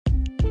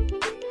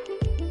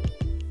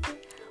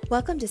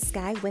Welcome to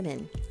Sky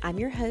Women. I'm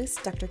your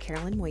host, Dr.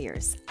 Carolyn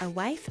Moyers, a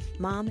wife,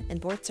 mom, and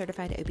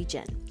board-certified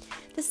OB-GYN.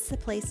 This is a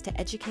place to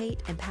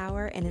educate,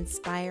 empower, and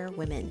inspire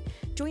women.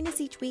 Join us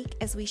each week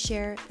as we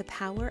share the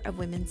power of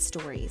women's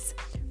stories.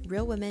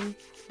 Real women,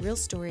 real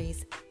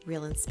stories,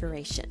 real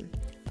inspiration.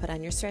 Put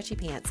on your stretchy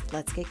pants.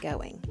 Let's get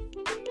going.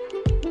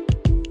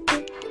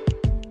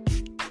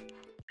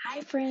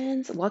 Hi,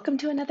 friends. Welcome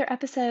to another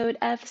episode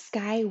of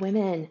Sky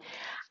Women.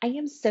 I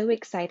am so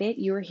excited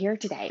you are here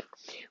today.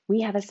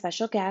 We have a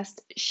special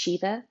guest,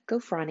 Shiva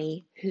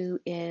Gofrani, who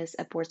is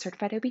a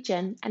board-certified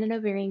OB-GYN and an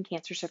ovarian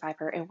cancer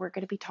survivor, and we're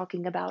going to be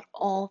talking about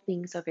all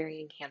things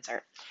ovarian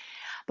cancer.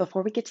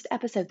 Before we get to the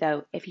episode,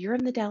 though, if you're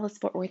in the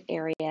Dallas-Fort Worth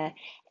area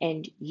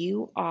and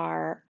you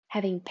are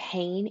having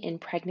pain in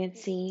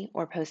pregnancy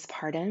or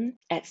postpartum,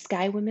 at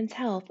Sky Women's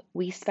Health,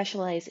 we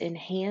specialize in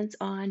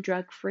hands-on,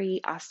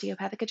 drug-free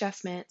osteopathic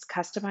adjustments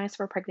customized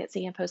for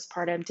pregnancy and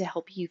postpartum to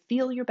help you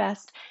feel your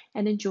best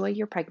and enjoy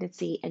your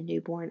pregnancy and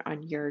newborn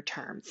on your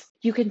terms.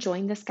 You can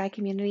join the Sky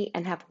community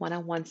and have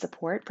one-on-one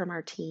support from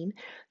our team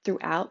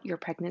throughout your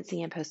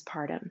pregnancy and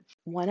postpartum.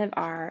 One of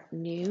our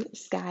new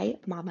Sky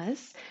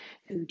mamas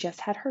who just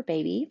had her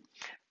baby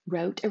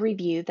wrote a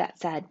review that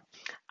said,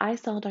 I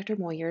saw Dr.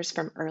 Moyers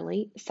from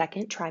early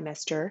second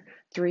trimester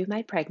through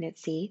my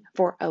pregnancy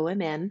for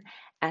OMM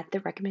at the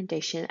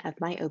recommendation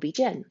of my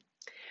OB-GYN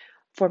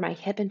for my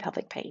hip and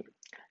pelvic pain.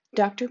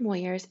 Dr.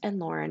 Moyers and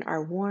Lauren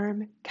are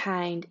warm,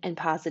 kind, and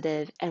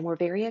positive, and were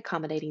very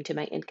accommodating to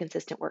my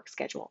inconsistent work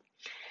schedule.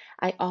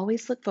 I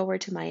always look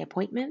forward to my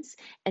appointments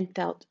and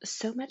felt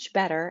so much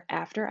better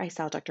after I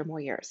saw Dr.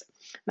 Moyers.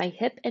 My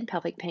hip and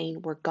pelvic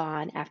pain were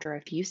gone after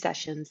a few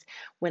sessions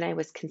when I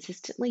was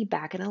consistently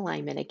back in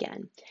alignment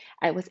again.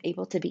 I was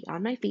able to be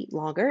on my feet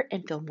longer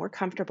and feel more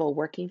comfortable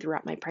working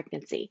throughout my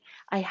pregnancy.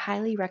 I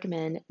highly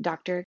recommend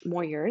Dr.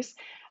 Moyers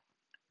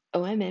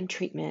OMM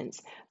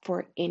treatments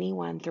for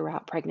anyone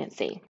throughout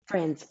pregnancy.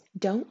 Friends,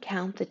 don't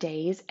count the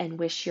days and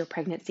wish your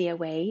pregnancy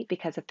away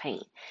because of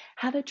pain.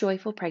 Have a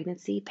joyful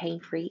pregnancy,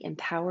 pain-free,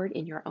 empowered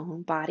in your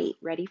own body,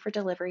 ready for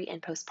delivery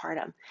and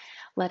postpartum.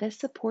 Let us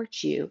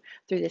support you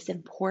through this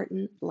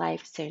important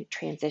life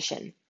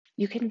transition.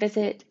 You can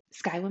visit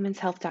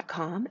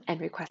skywomenshealth.com and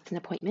request an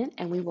appointment,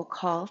 and we will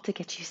call to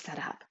get you set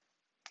up.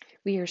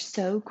 We are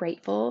so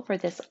grateful for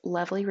this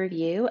lovely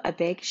review. A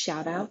big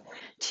shout out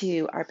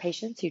to our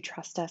patients who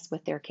trust us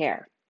with their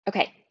care.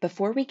 Okay,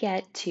 before we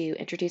get to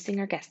introducing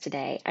our guest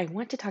today, I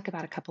want to talk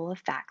about a couple of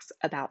facts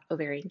about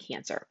ovarian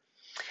cancer.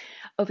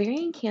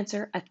 Ovarian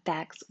cancer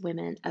affects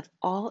women of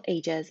all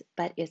ages,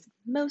 but is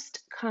most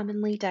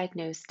commonly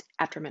diagnosed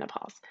after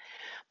menopause.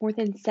 More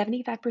than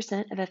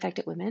 75% of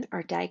affected women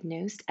are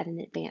diagnosed at an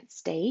advanced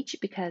stage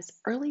because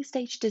early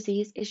stage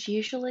disease is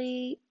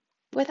usually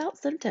without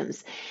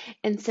symptoms,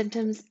 and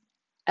symptoms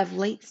of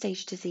late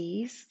stage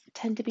disease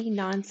tend to be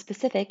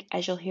non-specific,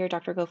 as you'll hear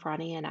Dr.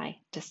 Gofrani and I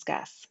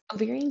discuss.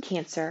 Ovarian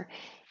cancer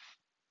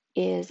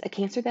is a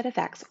cancer that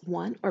affects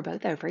one or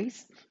both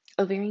ovaries.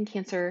 Ovarian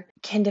cancer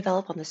can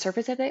develop on the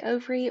surface of the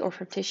ovary or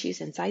from tissues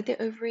inside the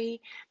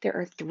ovary. There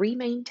are three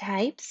main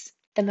types,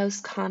 the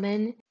most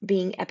common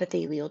being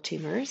epithelial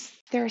tumors.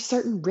 There are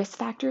certain risk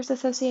factors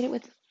associated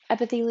with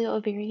epithelial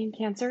ovarian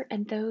cancer,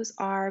 and those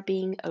are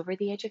being over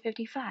the age of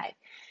 55,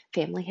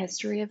 family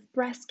history of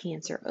breast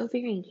cancer,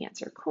 ovarian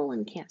cancer,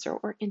 colon cancer,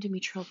 or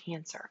endometrial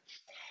cancer,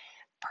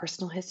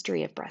 personal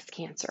history of breast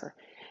cancer,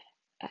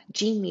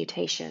 gene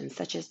mutations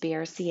such as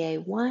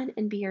BRCA1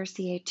 and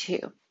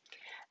BRCA2,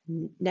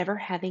 never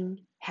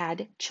having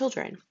had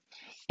children,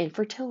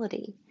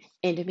 infertility,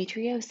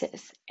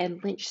 endometriosis,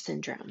 and Lynch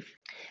syndrome.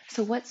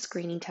 So what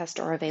screening tests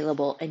are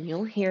available? And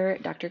you'll hear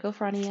Dr.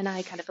 Gofrani and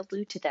I kind of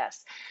allude to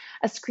this.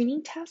 A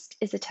screening test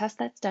is a test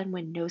that's done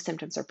when no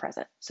symptoms are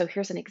present. So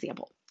here's an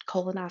example.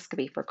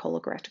 Colonoscopy for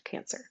colorectal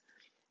cancer.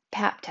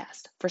 Pap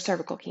test for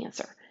cervical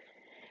cancer.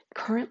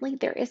 Currently,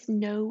 there is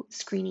no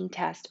screening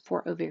test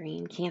for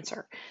ovarian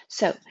cancer.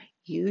 So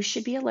you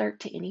should be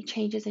alert to any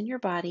changes in your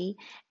body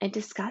and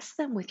discuss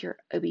them with your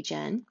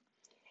OB-GYN.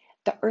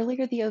 The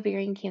earlier the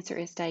ovarian cancer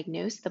is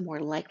diagnosed, the more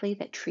likely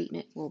that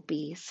treatment will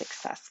be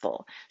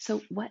successful.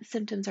 So what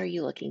symptoms are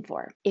you looking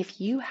for?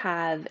 If you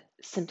have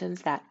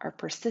symptoms that are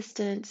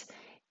persistent,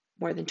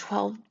 more than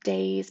 12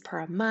 days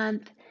per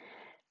month,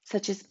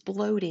 such as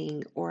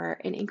bloating or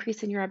an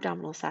increase in your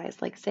abdominal size,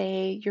 like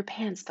say your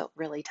pants felt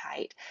really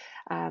tight,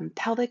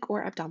 pelvic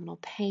or abdominal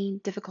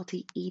pain,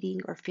 difficulty eating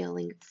or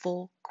feeling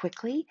full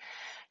quickly,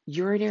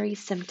 urinary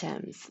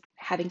symptoms,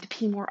 having to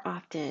pee more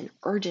often,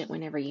 urgent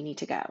whenever you need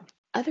to go.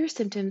 Other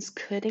symptoms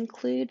could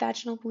include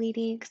vaginal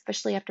bleeding,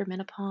 especially after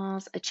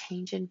menopause, a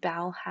change in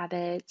bowel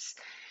habits.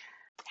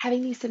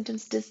 Having these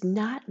symptoms does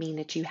not mean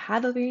that you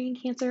have ovarian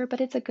cancer,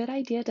 but it's a good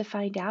idea to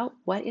find out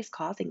what is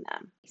causing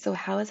them. So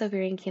how is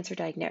ovarian cancer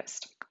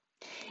diagnosed?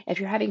 If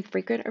you're having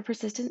frequent or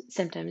persistent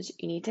symptoms,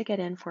 you need to get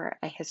in for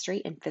a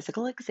history and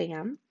physical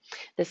exam.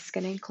 This is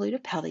going to include a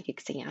pelvic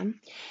exam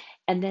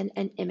and then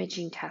an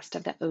imaging test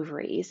of the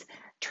ovaries.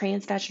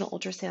 Transvaginal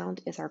ultrasound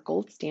is our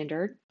gold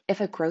standard. If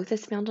a growth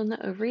is found on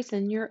the ovaries,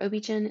 then your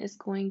OB-GYN is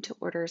going to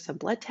order some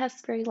blood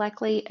tests, very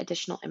likely,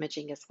 additional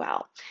imaging as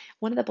well.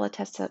 One of the blood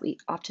tests that we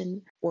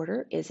often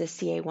order is a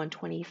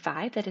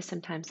CA-125 that is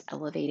sometimes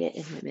elevated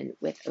in women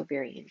with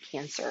ovarian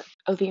cancer.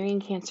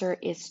 Ovarian cancer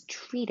is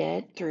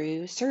treated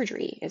through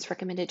surgery. It's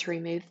recommended to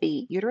remove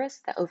the uterus,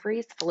 the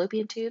ovaries, the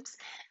fallopian tubes,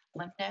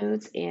 lymph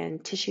nodes,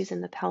 and tissues in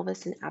the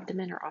pelvis and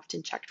abdomen are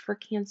often checked for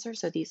cancer,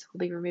 so these will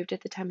be removed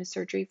at the time of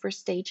surgery for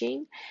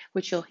staging,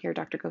 which you'll hear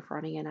Dr.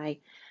 Gofrani and I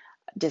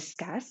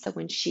discuss. So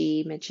when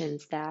she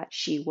mentions that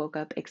she woke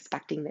up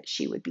expecting that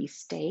she would be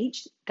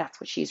staged, that's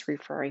what she's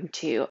referring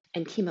to.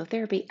 And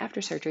chemotherapy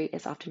after surgery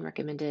is often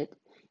recommended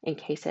in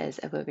cases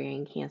of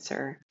ovarian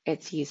cancer.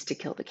 It's used to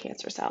kill the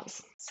cancer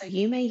cells. So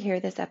you may hear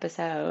this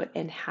episode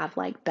and have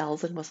like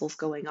bells and whistles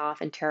going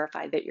off and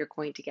terrified that you're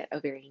going to get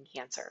ovarian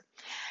cancer.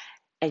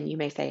 And you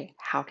may say,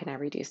 how can I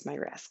reduce my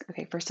risk?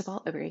 Okay, first of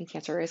all, ovarian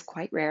cancer is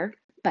quite rare,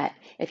 but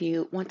if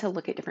you want to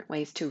look at different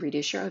ways to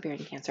reduce your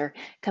ovarian cancer,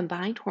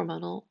 combined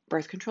hormonal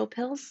birth control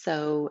pills,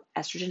 so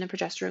estrogen and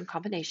progesterone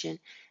combination,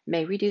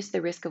 may reduce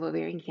the risk of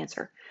ovarian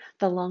cancer.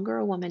 The longer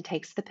a woman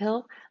takes the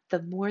pill,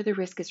 the more the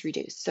risk is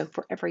reduced. So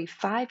for every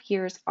 5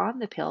 years on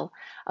the pill,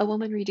 a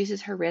woman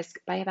reduces her risk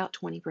by about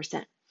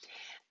 20%.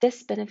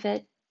 This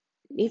benefit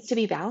needs to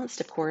be balanced,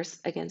 of course,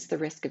 against the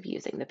risk of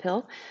using the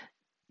pill.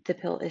 The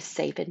pill is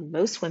safe in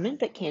most women,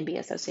 but can be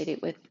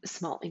associated with a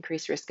small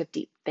increased risk of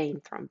deep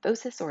vein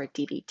thrombosis or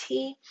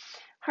DVT,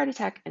 heart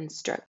attack, and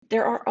stroke.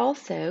 There are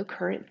also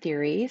current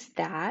theories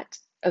that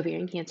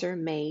ovarian cancer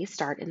may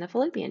start in the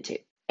fallopian tube.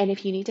 And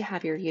if you need to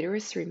have your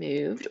uterus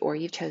removed or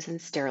you've chosen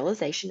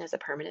sterilization as a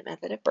permanent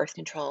method of birth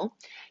control,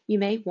 you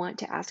may want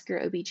to ask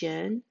your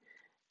OB-GYN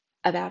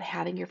about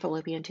having your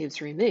fallopian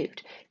tubes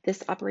removed.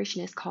 This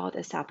operation is called a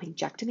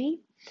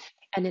salpingectomy.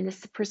 And in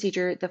this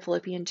procedure, the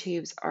fallopian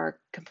tubes are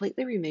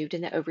completely removed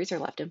and the ovaries are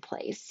left in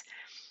place.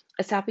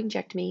 A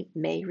salpingectomy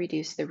may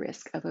reduce the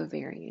risk of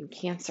ovarian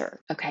cancer.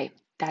 Okay,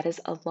 that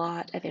is a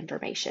lot of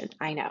information,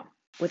 I know.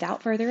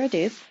 Without further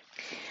ado,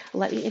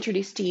 let me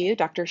introduce to you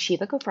Dr.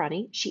 Shiva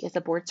Gofrani. She is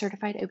a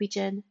board-certified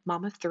OB-GYN,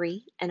 mom of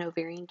 3, and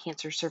ovarian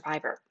cancer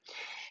survivor.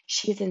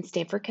 She is in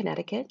Stamford,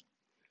 Connecticut,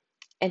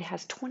 and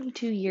has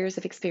 22 years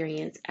of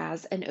experience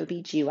as an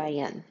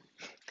OB-GYN.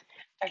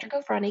 Dr.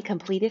 Gofrani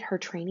completed her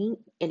training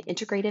in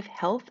integrative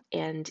health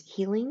and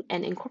healing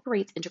and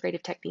incorporates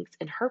integrative techniques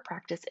in her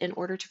practice in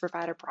order to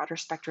provide a broader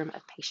spectrum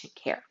of patient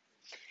care.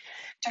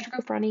 Dr.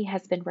 Gofrani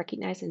has been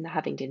recognized in the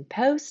Huffington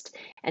Post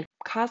and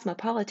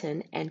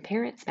Cosmopolitan and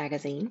Parents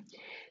Magazine.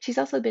 She's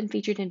also been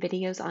featured in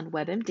videos on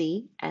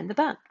WebMD and The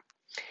Bump.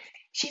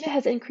 Shiva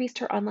has increased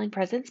her online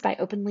presence by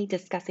openly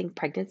discussing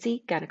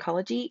pregnancy,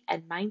 gynecology,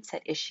 and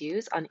mindset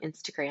issues on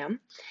Instagram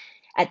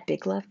at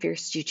Big Love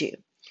Fierce Juju,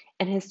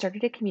 and has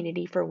started a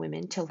community for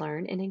women to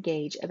learn and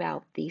engage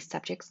about these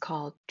subjects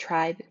called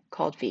Tribe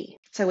Called V.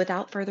 So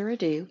without further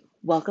ado,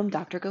 welcome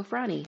Dr.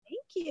 Gofrani.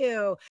 Thank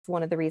you. It's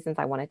one of the reasons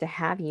I wanted to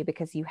have you,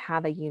 because you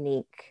have a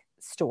unique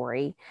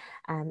story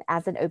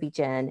as an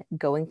OB-GYN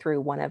going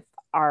through one of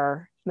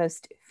our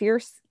most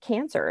fierce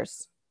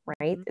cancers,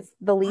 right? Mhm. It's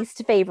the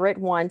least favorite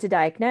one to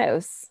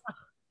diagnose.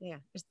 Yeah,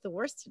 it's the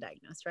worst to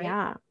diagnose, right?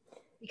 Yeah.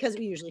 Because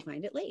we usually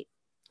find it late.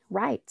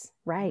 Right.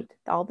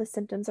 All the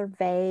symptoms are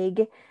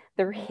vague.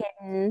 They're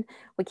hidden.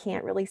 We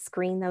can't really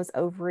screen those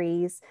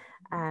ovaries.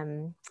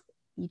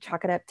 You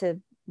chalk it up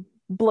to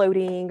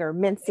bloating or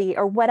mincy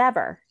or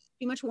whatever.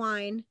 Too much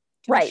wine,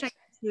 too much Chinese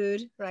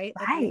food, right?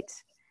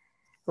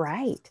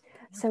 Right.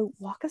 So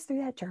walk us through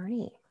that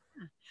journey.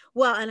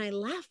 Well, and I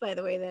laugh, by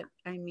the way, that,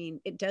 I mean,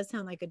 it does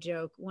sound like a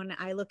joke when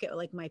I look at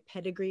like my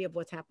pedigree of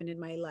what's happened in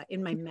my life,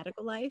 in my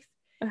medical life.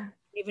 I don't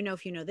even know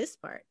if you know this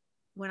part.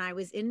 When I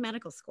was in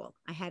medical school,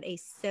 I had a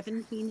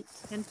 17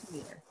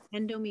 centimeter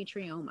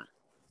endometrioma.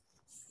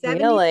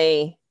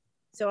 Really?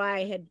 So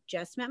I had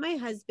just met my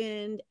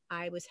husband.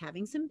 I was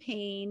having some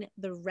pain.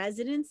 The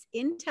residents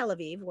in Tel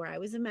Aviv, where I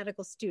was a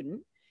medical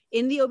student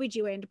in the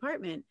OBGYN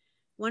department,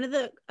 one of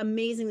the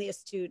amazingly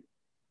astute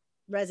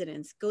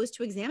residents goes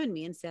to examine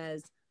me and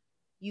says,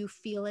 "You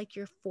feel like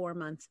you're 4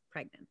 months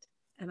pregnant."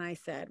 And I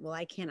said, "Well,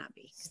 I cannot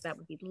be, because that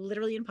would be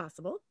literally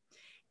impossible."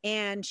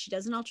 And she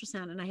does an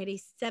ultrasound, and I had a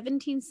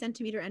 17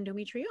 centimeter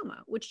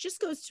endometrioma, which just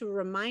goes to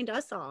remind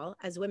us all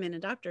as women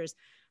and doctors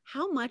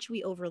how much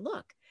we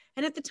overlook.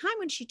 And at the time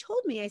when she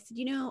told me, I said,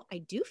 I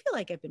do feel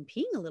like I've been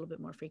peeing a little bit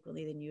more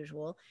frequently than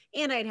usual.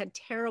 And I'd had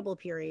terrible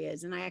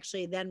periods. And I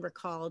actually then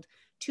recalled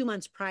 2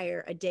 months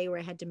prior, a day where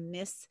I had to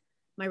miss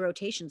my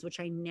rotations, which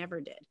I never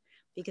did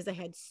because I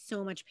had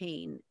so much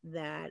pain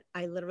that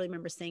I literally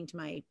remember saying to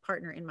my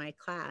partner in my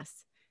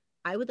class,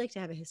 "I would like to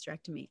have a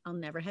hysterectomy. I'll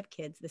never have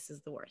kids. This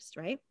is the worst,"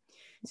 right?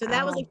 So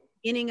that was the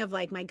beginning of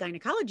like my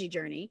gynecology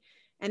journey.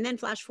 And then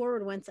flash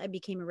forward, once I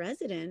became a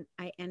resident,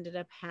 I ended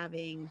up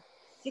having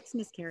 6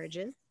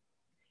 miscarriages.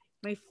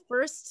 My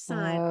first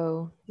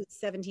son, who's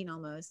 17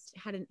 almost,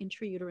 had an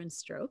intrauterine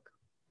stroke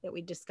that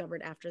we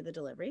discovered after the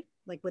delivery.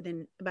 Like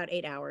within about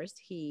 8 hours,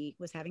 he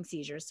was having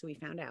seizures. So we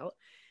found out.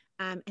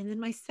 And then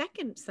my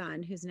second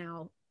son, who's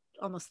now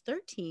almost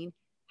 13,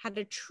 had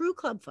a true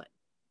clubfoot,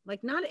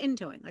 like not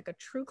in-toeing, like a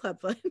true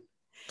clubfoot.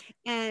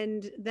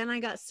 And then I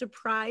got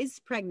surprise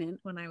pregnant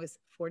when I was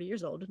 40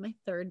 years old with my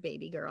third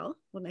baby girl,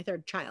 with my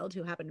third child,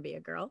 who happened to be a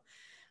girl.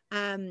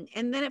 And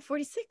then at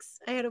 46,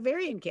 I had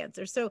ovarian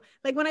cancer. So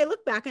like when I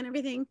look back on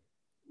everything,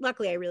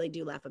 luckily I really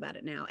do laugh about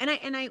it now.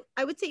 And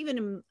I would say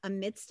even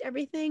amidst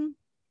everything,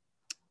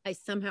 I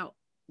somehow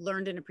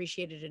learned and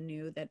appreciated and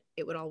knew that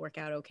it would all work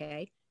out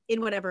okay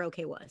in whatever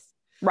okay was.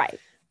 Right.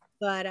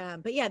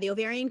 But yeah, the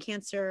ovarian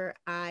cancer,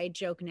 I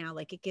joke now,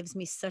 like it gives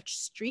me such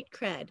street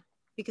cred,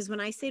 because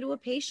when I say to a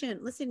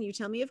patient, listen, you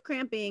tell me of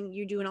cramping,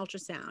 you do an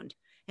ultrasound.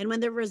 And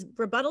when the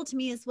rebuttal to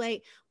me is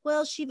like,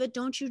 well, Shiva,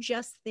 don't you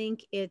just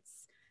think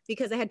it's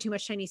because I had too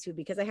much Chinese food,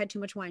 because I had too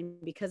much wine,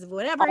 because of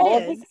whatever All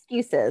it of is. the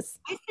excuses.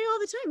 I say all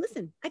the time,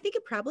 listen, I think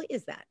it probably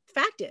is that.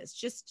 Fact is,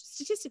 just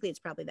statistically, it's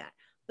probably that.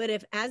 But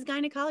if as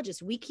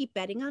gynecologists, we keep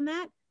betting on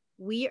that,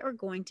 we are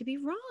going to be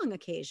wrong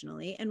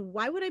occasionally. And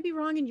why would I be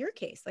wrong in your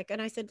case? Like,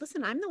 and I said,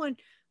 listen, I'm the one,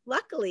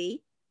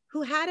 luckily,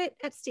 who had it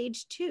at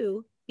stage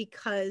 2,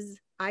 because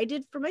I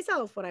did for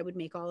myself what I would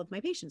make all of my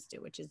patients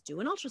do, which is do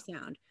an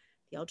ultrasound.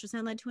 The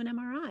ultrasound led to an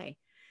MRI.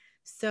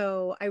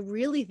 So I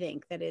really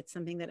think that it's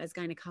something that as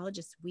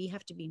gynecologists, we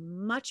have to be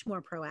much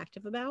more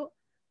proactive about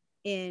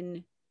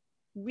in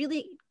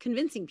really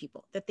convincing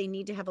people that they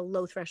need to have a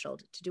low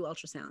threshold to do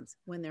ultrasounds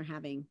when they're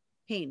having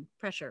pain,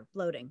 pressure,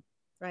 bloating,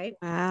 right?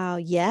 Wow.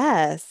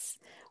 Yes.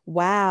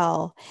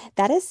 Wow.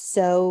 That is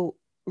so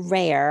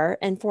rare.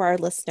 And for our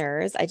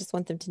listeners, I just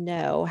want them to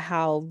know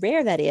how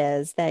rare that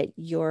is that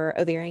your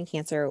ovarian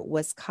cancer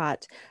was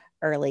caught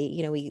early.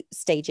 You know, we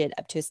stage it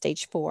up to a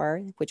stage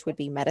 4, which would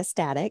be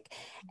metastatic,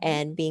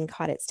 and being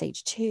caught at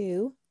stage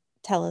 2.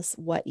 Tell us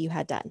what you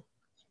had done.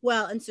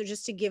 Well, and so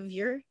just to give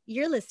your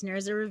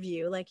listeners a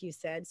review, like you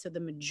said, so the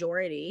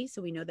majority,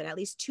 so we know that at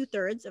least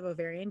 2/3 of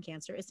ovarian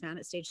cancer is found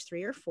at stage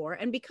 3 or 4.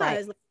 And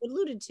because, like I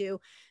alluded to,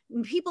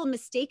 people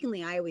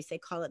mistakenly, I always say,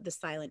 call it the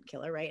silent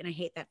killer, right? And I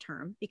hate that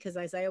term, because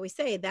as I always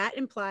say, that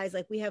implies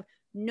like we have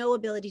no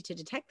ability to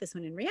detect this,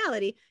 when in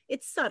reality,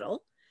 it's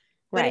subtle,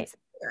 but it's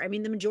there. I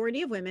mean, the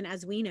majority of women,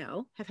 as we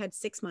know, have had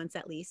 6 months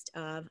at least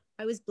of,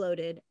 I was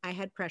bloated, I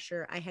had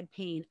pressure, I had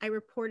pain. I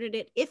reported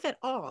it, if at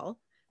all,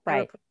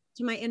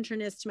 to my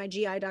internist, to my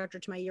GI doctor,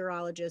 to my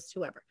urologist,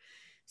 whoever.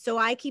 So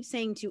I keep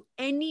saying to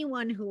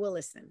anyone who will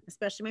listen,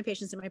 especially my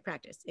patients in my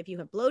practice, if you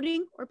have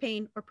bloating or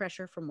pain or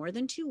pressure for more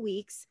than 2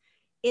 weeks,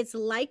 it's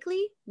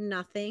likely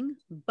nothing,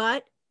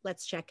 but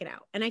let's check it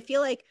out. And I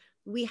feel like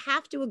we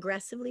have to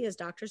aggressively, as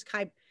doctors,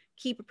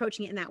 keep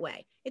approaching it in that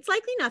way. It's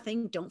likely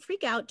nothing. Don't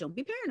freak out. Don't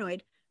be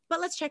paranoid,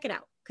 but let's check it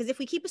out. Because if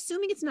we keep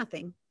assuming it's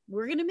nothing,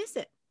 we're going to miss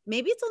it.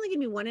 Maybe it's only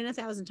going to be 1 in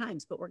 1,000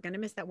 times, but we're going to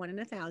miss that 1 in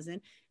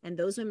 1,000. And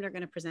those women are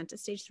going to present at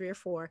stage 3 or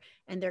 4,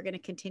 and they're going to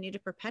continue to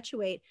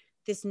perpetuate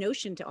this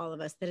notion to all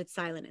of us that it's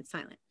silent, it's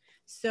silent.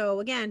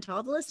 So again, to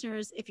all the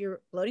listeners, if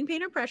you're bloating,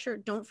 pain, or pressure,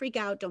 don't freak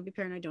out. Don't be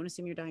paranoid. Don't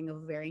assume you're dying of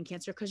ovarian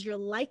cancer, because you're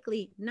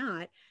likely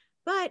not,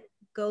 but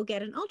go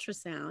get an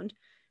ultrasound.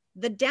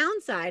 The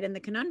downside and the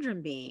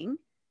conundrum being,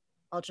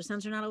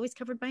 ultrasounds are not always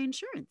covered by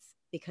insurance,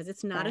 because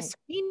it's not a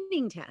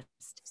screening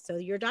test. So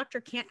your doctor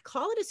can't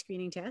call it a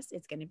screening test.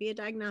 It's going to be a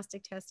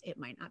diagnostic test. It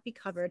might not be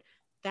covered.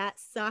 That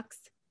sucks.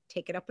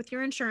 Take it up with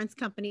your insurance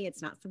company.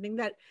 It's not something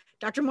that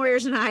Dr.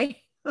 Moyers and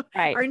I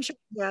are in charge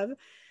of.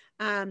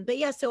 But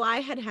yeah, so I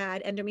had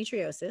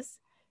endometriosis.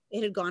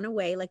 It had gone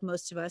away, like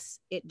most of us,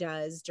 it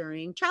does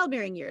during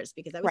childbearing years,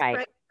 because I was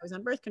pregnant, I was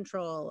on birth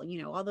control,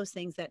 you know, all those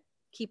things that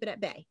keep it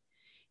at bay.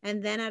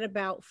 And then at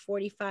about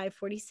 45,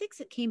 46,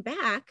 it came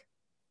back,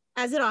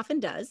 as it often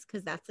does,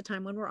 because that's the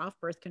time when we're off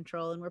birth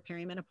control and we're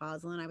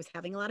perimenopausal, and I was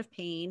having a lot of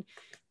pain.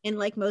 And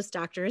like most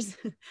doctors,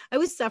 I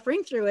was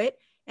suffering through it.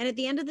 And at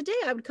the end of the day,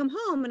 I would come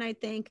home and I'd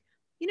think,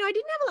 you know, I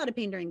didn't have a lot of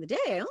pain during the day.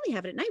 I only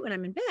have it at night when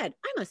I'm in bed.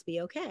 I must be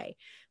okay.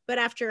 But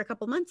after a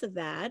couple months of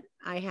that,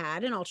 I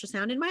had an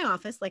ultrasound in my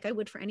office, like I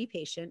would for any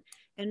patient.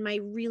 And my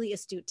really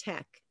astute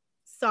tech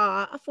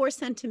saw a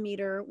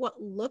 4-centimeter,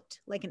 what looked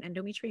like an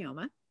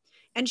endometrioma.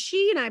 And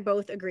she and I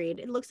both agreed,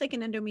 it looks like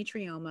an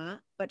endometrioma,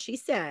 but she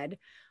said,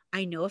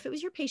 I know if it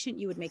was your patient,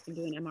 you would make them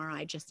do an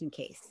MRI just in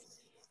case.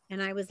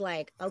 And I was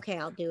like, okay,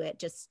 I'll do it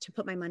just to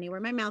put my money where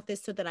my mouth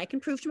is, so that I can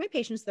prove to my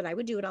patients that I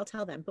would do it. I'll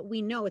tell them, but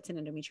we know it's an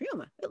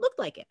endometrioma. It looked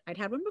like it. I'd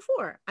had one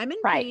before. I'm in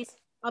pain.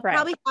 I'll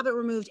probably have it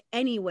removed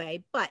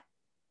anyway, but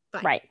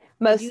fine.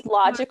 Most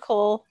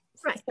logical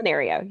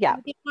scenario. Yeah.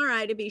 The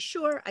MRI to be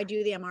sure. I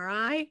do the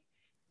MRI,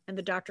 and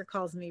the doctor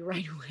calls me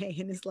right away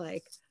and is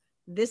like,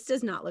 this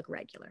does not look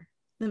regular.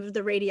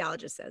 The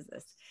radiologist says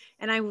this.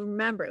 And I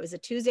remember it was a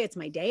Tuesday. It's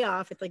my day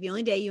off. It's like the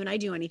only day you and I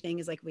do anything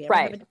is like we ever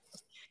have a day.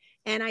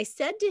 And I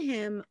said to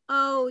him,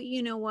 oh,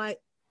 you know what?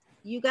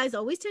 You guys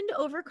always tend to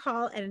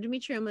overcall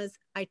endometriomas.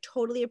 I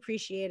totally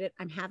appreciate it.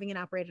 I'm having it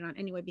operated on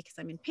anyway because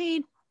I'm in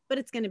pain, but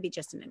it's going to be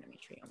just an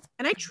endometrioma.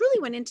 And I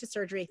truly went into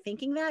surgery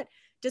thinking that,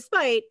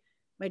 despite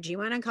my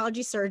GYN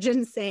oncology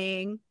surgeon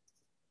saying,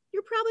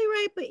 you're probably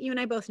right, but you and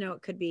I both know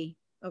it could be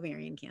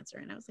ovarian cancer.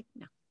 And I was like,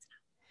 no, it's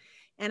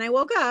not. And I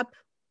woke up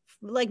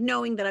like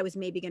knowing that I was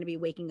maybe going to be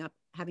waking up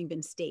having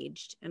been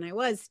staged. And I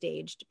was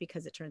staged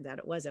because it turns out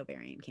it was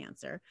ovarian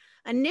cancer.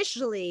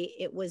 Initially,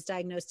 it was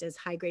diagnosed as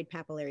high-grade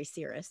papillary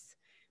serous.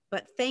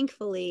 But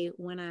thankfully,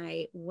 when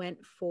I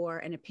went for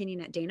an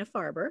opinion at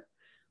Dana-Farber,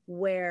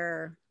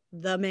 where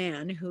the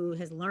man who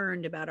has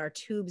learned about our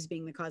tubes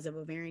being the cause of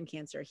ovarian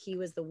cancer, he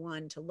was the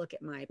one to look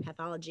at my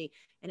pathology,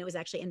 and it was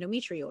actually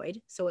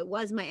endometrioid. So it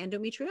was my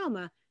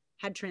endometrioma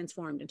had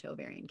transformed into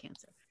ovarian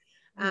cancer.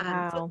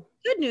 Wow. So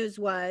the good news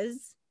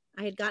was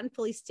I had gotten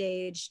fully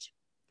staged.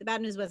 The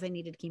bad news was I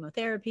needed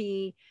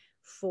chemotherapy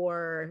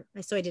so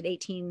I did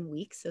 18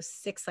 weeks, so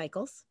 6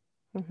 cycles.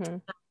 Mm-hmm.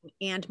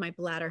 And my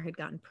bladder had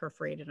gotten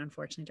perforated,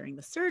 unfortunately, during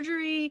the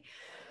surgery.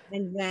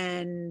 And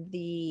then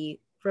the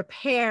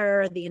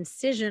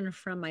incision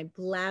from my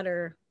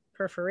bladder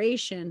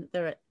perforation,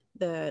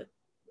 the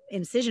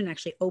incision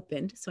actually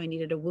opened. So I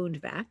needed a wound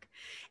vac.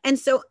 And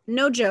so,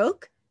 no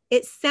joke,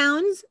 it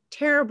sounds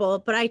terrible,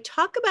 but I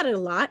talk about it a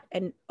lot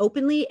and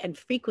openly and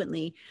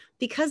frequently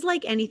because,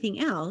 like anything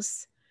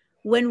else,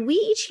 when we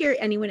each hear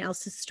anyone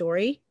else's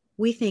story,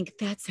 we think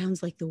that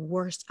sounds like the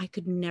worst. I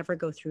could never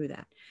go through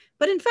that.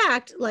 But in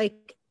fact,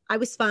 like, I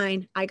was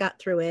fine. I got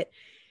through it.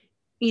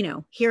 You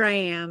know, here I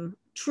am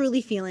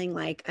truly feeling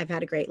like I've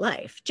had a great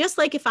life. Just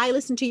like if I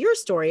listen to your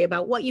story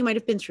about what you might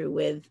have been through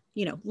with,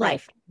 you know,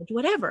 life,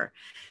 whatever.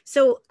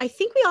 So I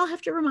think we all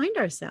have to remind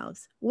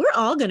ourselves, we're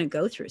all going to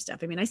go through stuff.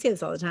 I mean, I say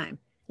this all the time.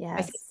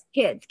 Yes.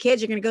 I say,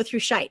 kids, you're going to go through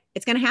shite.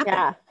 It's going to happen.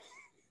 Yeah.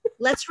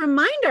 Let's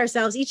remind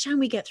ourselves each time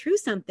we get through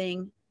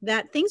something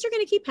that things are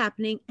going to keep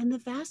happening. And the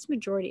vast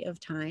majority of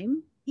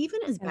time, even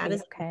as bad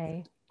as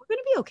okay, we're going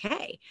to be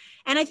okay.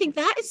 And I think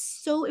that is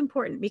so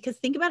important because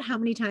think about how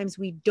many times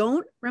we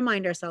don't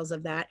remind ourselves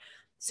of that.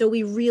 So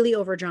we really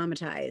over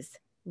dramatize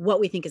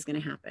what we think is going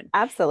to happen.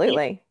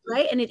 Absolutely.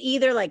 Right. And it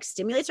either like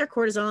stimulates our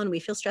cortisol and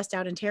we feel stressed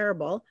out and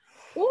terrible,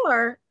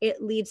 or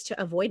it leads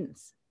to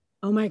avoidance.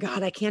 Oh my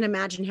God, I can't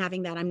imagine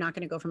having that. I'm not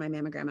going to go for my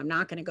mammogram. I'm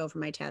not going to go for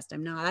my test.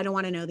 I don't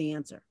want to know the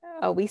answer.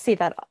 Oh, we see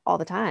that all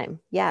the time.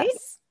 Yes. Right?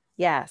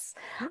 Yes.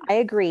 I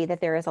agree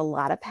that there is a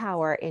lot of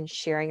power in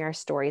sharing our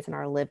stories and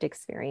our lived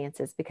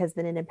experiences because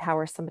then it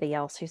empowers somebody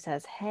else who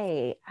says,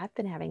 hey, I've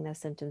been having those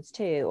symptoms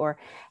too, or,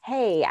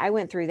 hey, I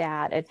went through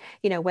that. And,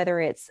 you know, whether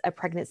it's a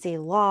pregnancy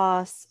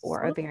loss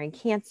or ovarian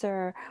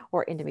cancer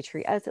or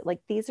endometriosis, like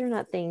these are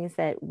not things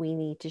that we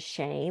need to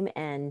shame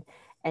and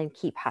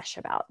keep hush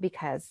about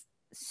because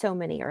so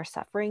many are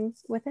suffering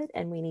with it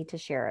and we need to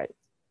share it.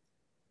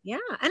 Yeah.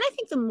 And I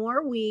think the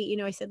more we, you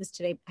know, I said this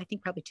today, I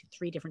think probably to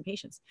 3 different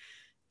patients.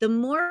 The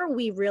more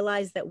we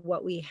realize that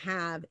what we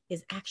have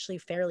is actually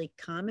fairly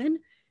common,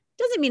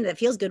 doesn't mean that it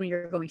feels good when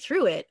you're going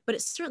through it, but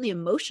it certainly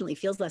emotionally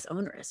feels less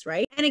onerous,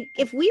 right? And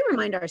if we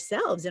remind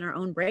ourselves in our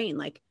own brain,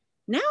 like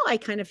now I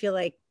kind of feel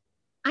like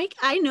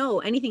I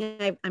know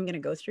anything I'm going to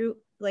go through,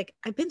 like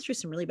I've been through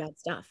some really bad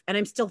stuff and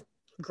I'm still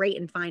great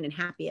and fine and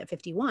happy at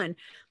 51.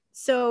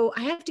 So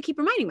I have to keep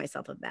reminding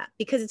myself of that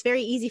because it's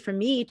very easy for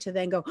me to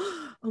then go,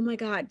 oh my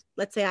God,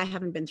 let's say I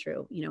haven't been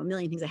through, you know, a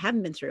million things I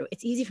haven't been through.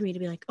 It's easy for me to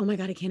be like, oh my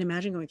God, I can't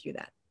imagine going through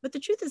that. But the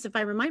truth is if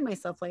I remind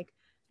myself like,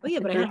 oh yeah,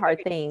 but I had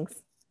hard things.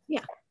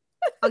 Yeah.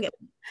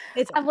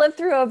 I've lived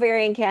through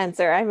ovarian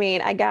cancer. I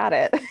mean, I got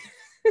it.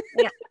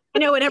 Yeah.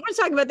 You know, when everyone's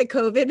talking about the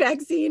COVID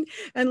vaccine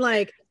and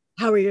like,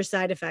 how are your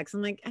side effects?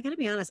 I'm like, I gotta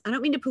be honest. I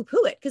don't mean to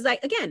poo-poo it. Cause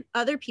again,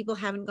 other people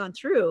haven't gone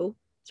through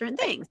certain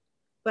things.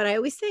 But I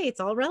always say it's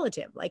all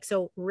relative. Like,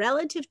 so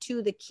relative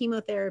to the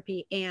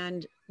chemotherapy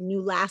and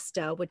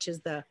Neulasta, which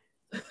is the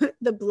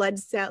blood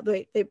cell,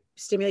 they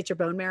stimulate your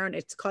bone marrow and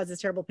it causes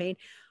terrible pain.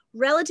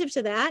 Relative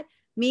to that,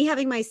 me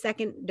having my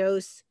second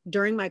dose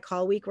during my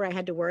call week where I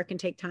had to work and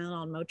take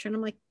Tylenol and Motrin,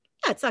 I'm like,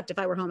 yeah, it sucked. If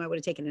I were home, I would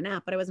have taken a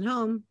nap, but I wasn't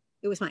home.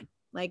 It was fine.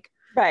 Like,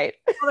 right.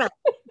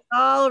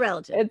 All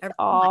relative. It's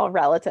all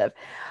relative.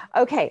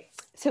 Okay.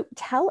 So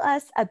tell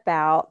us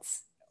about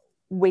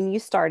when you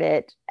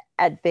started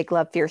at Big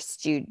Love Fierce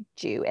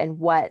Juju and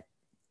what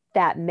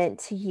that meant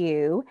to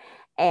you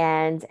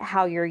and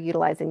how you're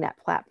utilizing that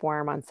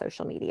platform on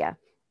social media.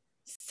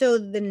 So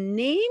the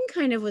name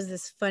kind of was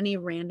this funny,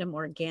 random,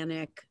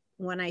 organic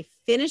when I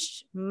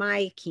finished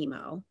my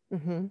chemo.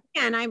 Mm-hmm.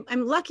 And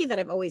I'm lucky that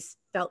I've always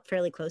felt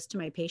fairly close to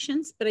my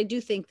patients, but I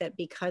do think that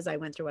because I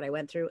went through what I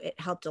went through, it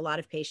helped a lot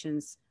of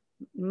patients,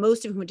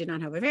 most of whom did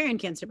not have ovarian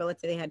cancer, but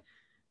let's say they had,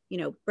 you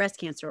know, breast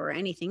cancer or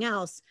anything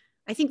else.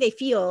 I think they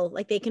feel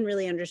like they can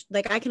really understand,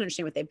 like I can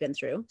understand what they've been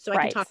through. So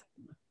I can talk to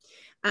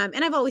them.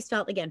 And I've always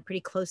felt, again,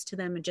 pretty close to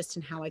them and just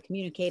in how I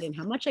communicate and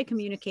how much I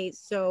communicate.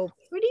 So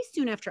pretty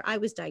soon after I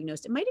was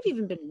diagnosed, it might have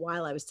even been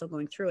while I was still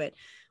going through it.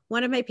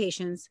 One of my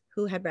patients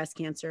who had breast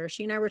cancer,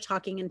 she and I were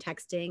talking and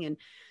texting, and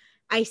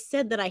I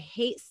said that I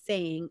hate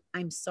saying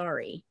I'm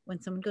sorry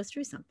when someone goes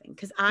through something,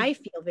 because I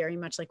feel very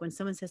much like when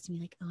someone says to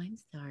me like, oh, I'm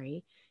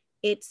sorry,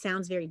 it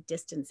sounds very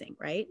distancing,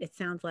 right? It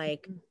sounds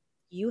like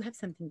you have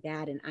something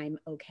bad and I'm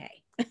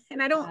okay.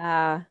 And I don't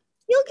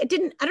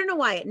feel, I don't know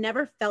why it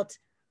never felt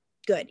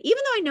good, even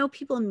though I know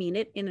people mean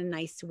it in a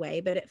nice way,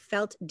 but it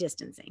felt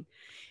distancing.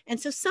 And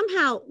so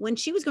somehow when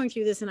she was going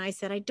through this and I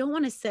said, I don't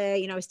want to say,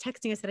 you know, I was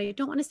texting, I said, I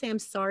don't want to say I'm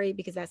sorry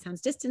because that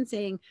sounds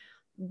distancing,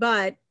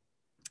 but,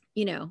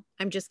 you know,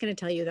 I'm just going to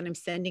tell you that I'm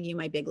sending you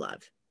my big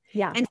love.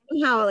 Yeah. And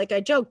somehow, like, I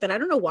joked that I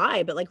don't know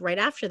why, but like right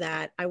after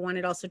that, I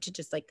wanted also to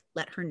just like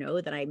let her know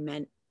that I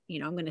meant, you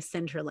know, I'm going to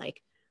send her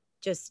like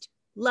just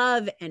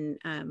love and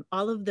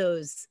all of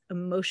those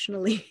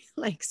emotionally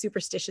like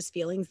superstitious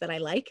feelings that I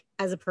like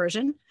as a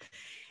Persian.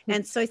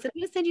 And so I said, I'm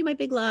going to send you my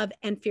big love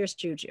and fierce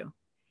juju.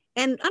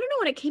 And I don't know,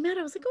 when it came out,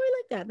 I was like, oh, I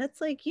like that.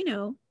 That's like, you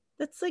know,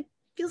 that's like,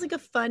 feels like a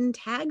fun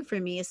tag for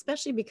me,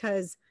 especially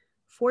because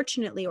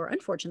fortunately or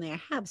unfortunately,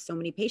 I have so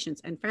many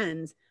patients and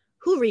friends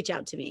who reach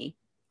out to me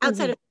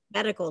outside of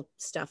medical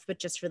stuff, but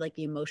just for like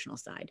the emotional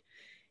side.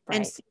 Right.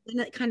 And so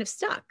then it kind of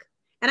stuck.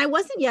 And I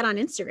wasn't yet on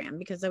Instagram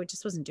because I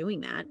just wasn't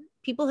doing that.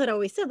 People had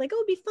always said like, oh,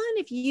 it'd be fun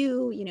if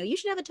you know, you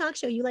should have a talk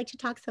show. You like to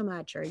talk so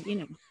much, or, you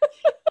know.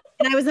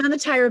 And I was on the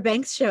Tyra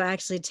Banks show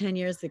actually 10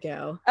 years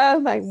ago. Oh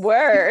my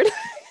word.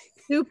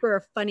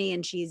 Super funny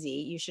and cheesy.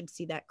 You should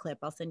see that clip.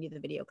 I'll send you the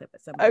video clip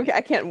at some point. Okay,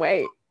 I can't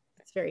wait.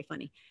 It's very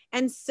funny.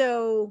 And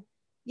so,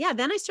 yeah,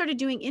 then I started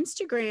doing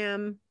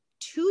Instagram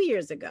 2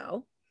 years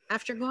ago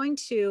after going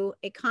to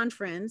a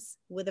conference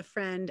with a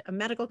friend, a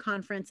medical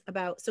conference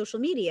about social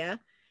media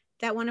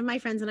that one of my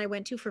friends and I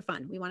went to for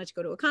fun. We wanted to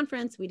go to a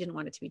conference. We didn't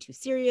want it to be too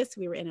serious.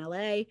 We were in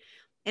LA.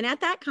 And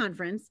at that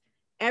conference,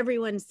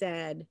 everyone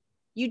said,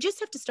 you just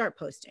have to start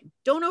posting.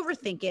 Don't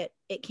overthink it.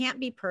 It can't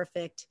be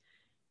perfect.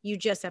 You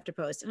just have to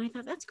post. And I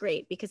thought that's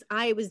great because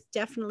I was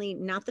definitely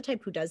not the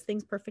type who does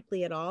things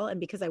perfectly at all.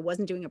 And because I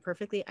wasn't doing it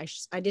perfectly, I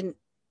just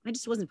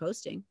wasn't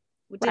posting.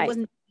 It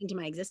wasn't into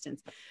my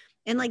existence.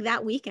 And like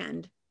that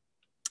weekend,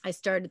 I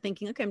started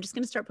thinking, okay, I'm just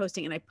going to start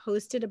posting. And I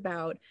posted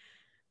about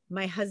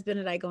my husband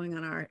and I going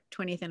on our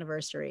 20th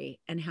anniversary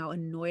and how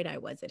annoyed I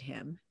was at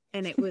him.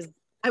 And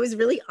I was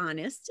really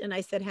honest. And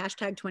I said,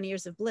 hashtag 20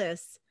 years of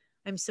bliss.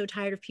 I'm so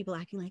tired of people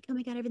acting like, oh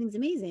my God, everything's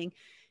amazing.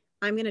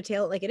 I'm going to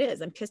tell it like it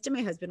is. I'm pissed at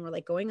my husband. We're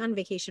like going on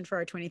vacation for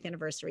our 20th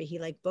anniversary. He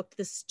like booked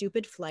this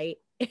stupid flight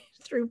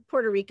through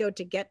Puerto Rico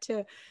to get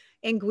to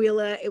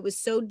Anguilla. It was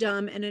so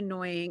dumb and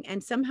annoying.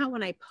 And somehow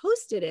when I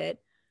posted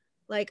it,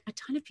 like a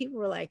ton of people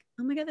were like,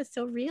 oh my God, that's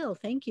so real.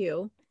 Thank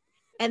you.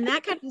 And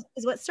that kind of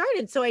is what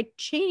started. So I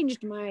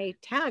changed my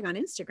tag on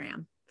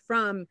Instagram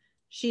from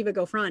Shiva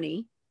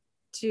Gofrani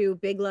to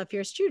Big Love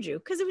Fierce Juju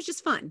because it was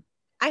just fun.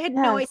 I had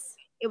no idea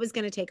it was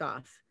going to take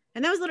off.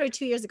 And that was literally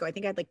 2 years ago. I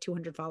think I had like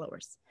 200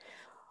 followers.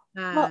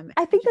 Well,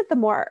 I think that the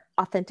more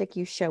authentic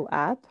you show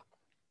up,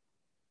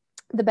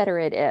 the better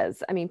it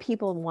is. I mean,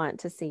 people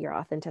want to see your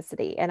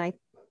authenticity. And I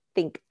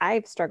think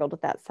I've struggled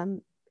with that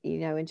some, you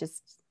know, and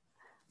just,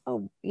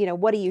 oh, you know,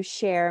 what do you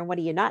share and what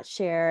do you not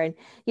share? And,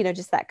 you know,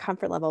 just that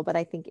comfort level. But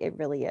I think it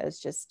really is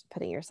just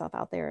putting yourself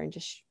out there and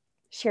just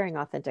sharing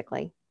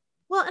authentically.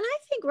 Well, and I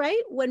think,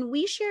 right, when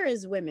we share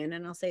as women,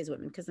 and I'll say as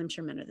women, because I'm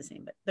sure men are the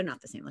same, but they're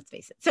not the same, let's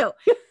face it. So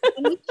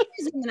when we share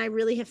as women, I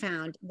really have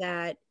found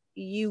that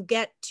you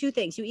get two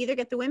things. You either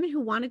get the women who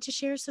wanted to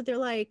share, so they're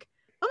like,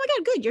 oh my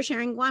God, good, you're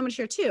sharing, well, I'm gonna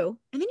share too.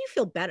 And then you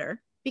feel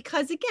better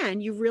because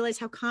again, you realize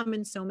how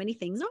common so many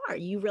things are.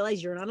 You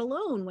realize you're not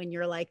alone when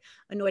you're like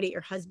annoyed at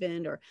your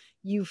husband or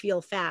you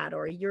feel fat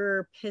or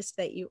you're pissed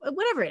that you,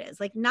 whatever it is,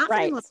 like not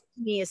feeling like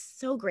me is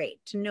so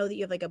great to know that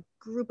you have like a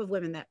group of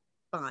women that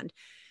bond.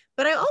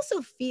 But I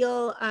also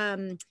feel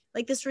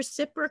like this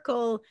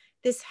reciprocal,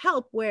 this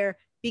help where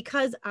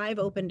because I've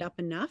opened up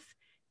enough,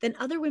 then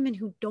other women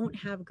who don't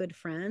have good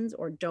friends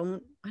or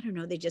don't, I don't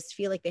know, they just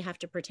feel like they have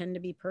to pretend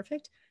to be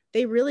perfect.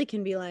 They really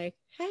can be like,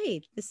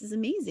 hey, this is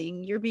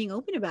amazing. You're being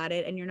open about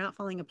it and you're not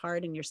falling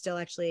apart and you're still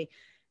actually,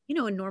 you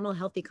know, a normal,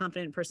 healthy,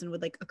 confident person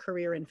with like a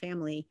career and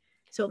family.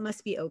 So it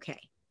must be okay.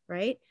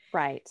 Right.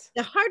 Right.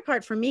 The hard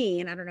part for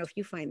me, and I don't know if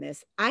you find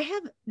this, I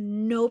have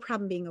no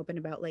problem being open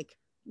about like,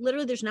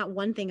 literally, there's not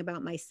one thing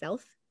about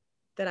myself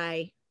that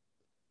I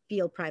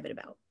feel private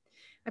about.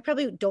 I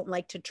probably don't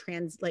like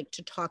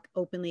to talk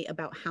openly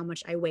about how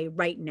much I weigh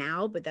right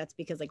now, but that's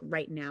because like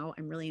right now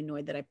I'm really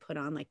annoyed that I put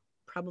on like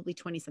probably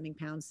 20 something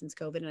pounds since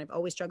COVID. And I've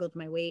always struggled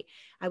with my weight.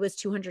 I was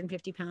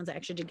 250 pounds. I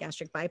actually did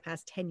gastric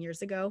bypass 10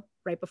 years ago,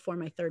 right before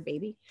my third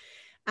baby.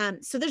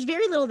 So there's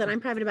very little that I'm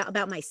private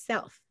about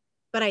myself,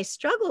 but I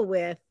struggle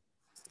with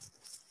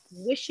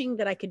wishing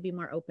that I could be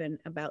more open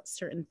about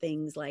certain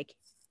things, like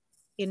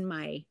in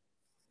my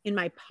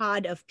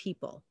pod of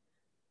people,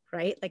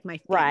 right? Like my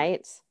family.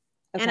 Right.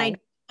 Okay. And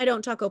I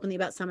don't talk openly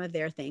about some of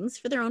their things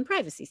for their own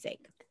privacy's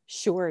sake.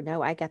 Sure.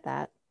 No, I get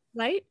that.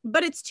 Right.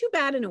 But it's too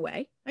bad in a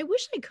way. I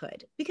wish I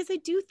could, because I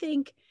do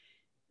think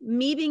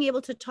me being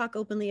able to talk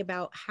openly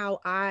about how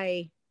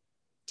I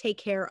take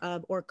care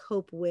of or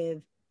cope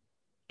with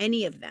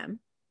any of them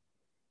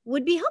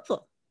would be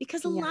helpful,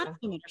 because a lot of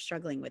women are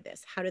struggling with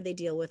this. How do they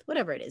deal with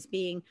whatever it is,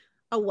 being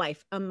a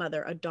wife, a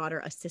mother, a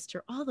daughter, a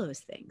sister, all those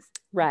things.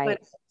 Right.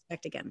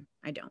 But again,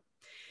 I don't.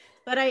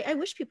 But I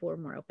wish people were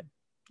more open.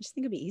 I just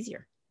think it'd be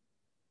easier.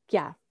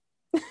 Yeah.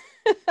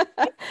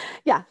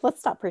 Yeah, let's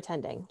stop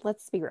pretending.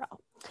 Let's be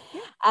real.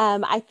 Yeah.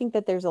 I think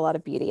that there's a lot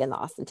of beauty in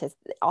the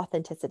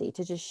authenticity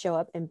to just show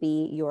up and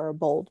be your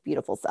bold,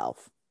 beautiful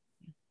self.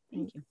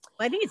 Thank you.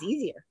 Well, I think it's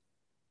easier.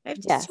 I have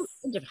just too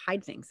Yes. much to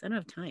hide things. I don't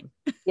have time.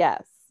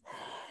 Yes.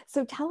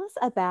 So tell us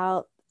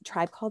about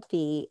Tribe Called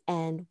Fee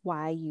and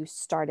why you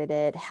started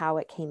it, how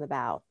it came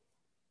about.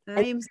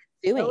 I'm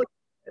doing so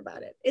excited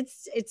about it.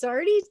 It's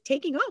already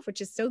taking off,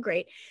 which is so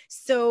great.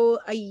 So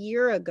a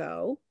year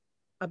ago,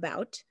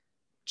 about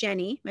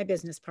Jenny, my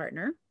business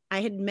partner,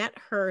 I had met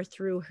her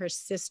through her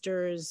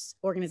sister's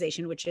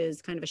organization, which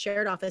is kind of a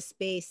shared office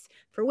space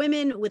for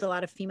women with a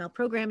lot of female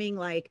programming,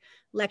 like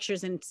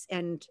lectures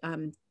and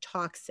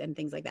talks and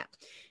things like that.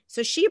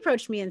 So she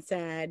approached me and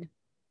said,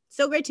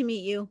 "So great to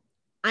meet you.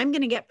 I'm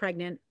going to get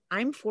pregnant.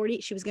 I'm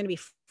 40." She was going to be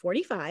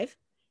 45,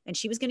 and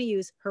she was going to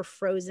use her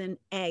frozen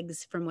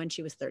eggs from when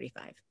she was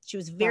 35. She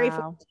was very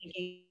Wow.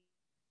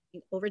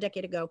 over a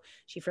decade ago.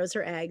 She froze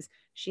her eggs.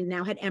 She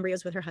now had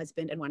embryos with her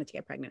husband and wanted to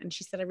get pregnant. And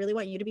she said, "I really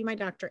want you to be my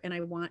doctor, and I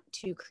want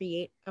to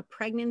create a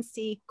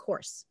pregnancy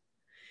course."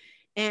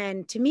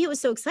 And to me, it was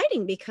so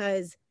exciting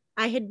because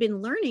I had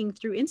been learning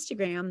through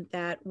Instagram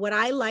that what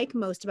I like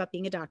most about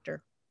being a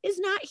doctor is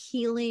not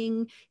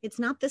healing. It's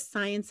not the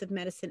science of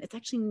medicine. It's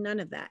actually none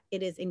of that.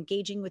 It is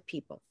engaging with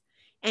people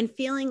and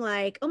feeling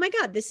like, oh my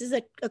God, this is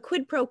a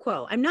quid pro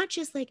quo. I'm not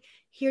just like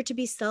here to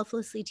be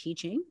selflessly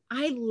teaching.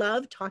 I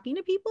love talking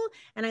to people.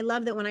 And I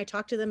love that when I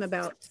talk to them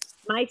about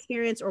my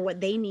experience or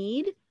what they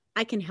need,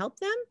 I can help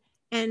them.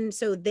 And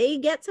so they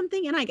get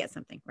something and I get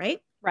something,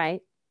 right?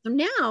 Right. So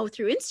now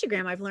through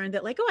Instagram, I've learned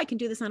that like, oh, I can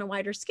do this on a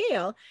wider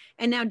scale.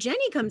 And now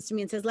Jenny comes to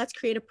me and says, let's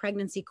create a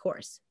pregnancy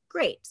course.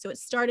 Great. So it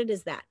started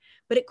as that,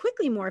 but it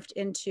quickly morphed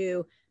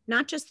into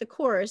not just the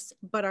course,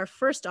 but our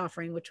first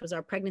offering, which was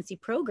our pregnancy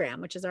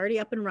program, which is already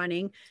up and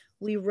running.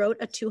 We wrote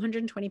a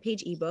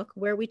 220-page ebook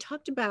where we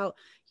talked about,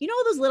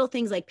 all those little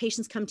things like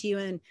patients come to you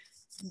and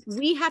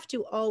we have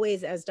to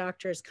always, as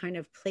doctors, kind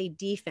of play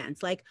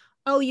defense. Like,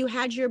 oh, you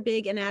had your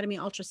big anatomy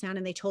ultrasound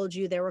and they told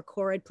you there were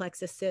choroid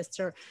plexus cysts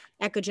or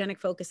echogenic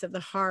focus of the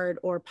heart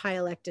or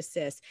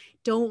pyelectasis.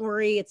 Don't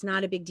worry, it's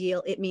not a big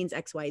deal. It means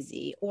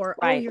XYZ. Or,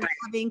 Right. oh, you're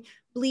having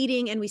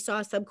bleeding and we saw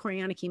a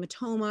subchorionic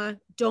hematoma.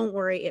 Don't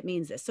worry, it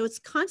means this. So it's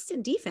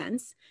constant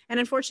defense. And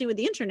unfortunately, with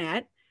the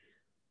internet,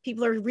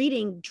 people are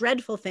reading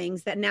dreadful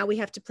things that now we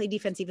have to play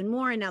defense even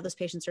more. And now those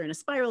patients are in a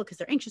spiral because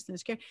they're anxious and they're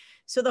scared.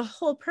 So the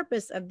whole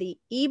purpose of the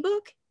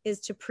ebook is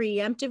to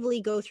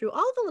preemptively go through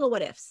all the little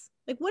what ifs.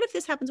 Like, what if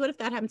this happens? What if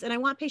that happens? And I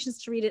want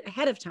patients to read it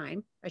ahead of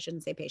time. I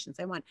shouldn't say patients.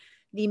 I want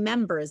the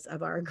members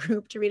of our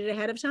group to read it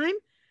ahead of time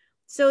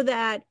so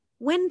that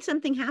when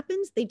something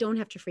happens, they don't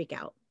have to freak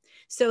out.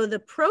 So the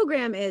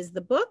program is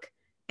the book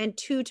and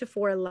 2 to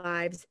 4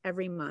 lives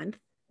every month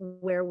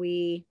where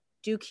we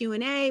do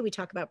Q&A. We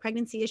talk about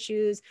pregnancy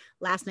issues.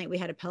 Last night we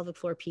had a pelvic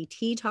floor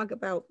PT talk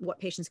about what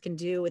patients can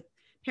do with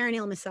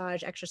perineal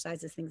massage,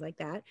 exercises, things like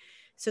that.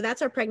 So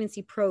that's our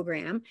pregnancy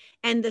program.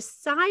 And the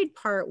side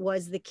part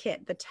was the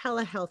kit, the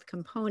telehealth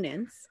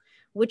components,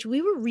 which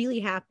we were really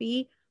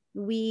happy.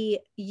 We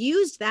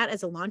used that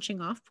as a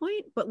launching off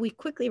point, but we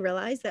quickly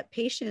realized that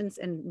patients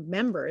and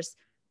members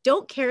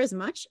don't care as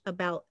much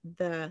about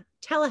the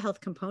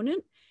telehealth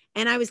component.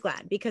 And I was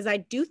glad because I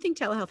do think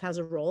telehealth has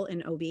a role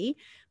in OB,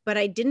 but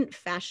I didn't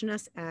fashion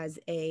us as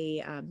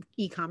a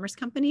e-commerce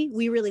company.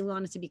 We really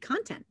wanted to be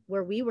content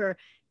where we were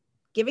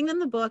giving them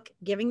the book,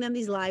 giving them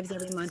these lives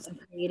every month and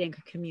creating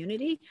a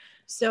community.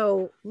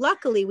 So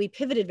luckily we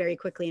pivoted very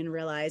quickly and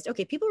realized,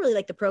 okay, people really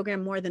like the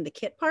program more than the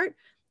kit part.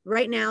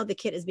 Right now, the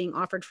kit is being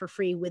offered for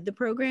free with the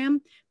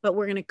program, but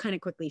we're going to kind of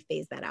quickly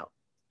phase that out.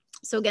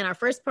 So again, our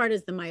first part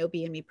is the My OB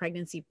and Me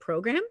pregnancy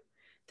program.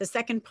 The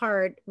second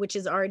part, which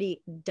is already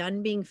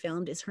done being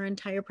filmed, is her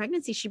entire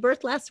pregnancy. She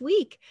birthed last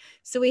week.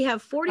 So we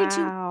have 42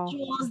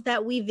 visuals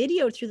that we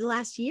videoed through the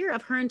last year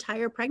of her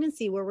entire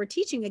pregnancy, where we're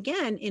teaching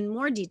again in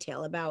more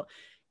detail about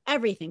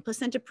everything,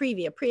 placenta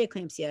previa,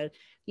 preeclampsia,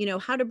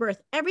 how to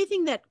birth,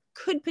 everything that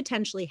could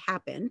potentially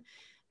happen.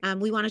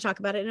 We want to talk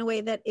about it in a way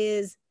that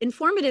is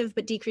informative,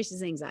 but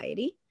decreases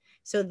anxiety.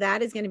 So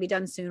that is going to be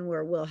done soon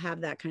where we'll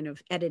have that kind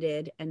of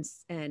edited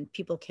and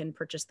people can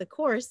purchase the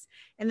course.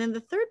 And then the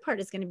third part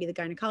is going to be the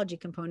gynecology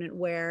component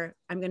where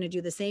I'm going to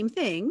do the same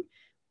thing,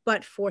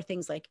 but for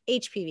things like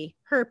HPV,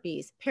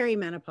 herpes,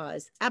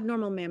 perimenopause,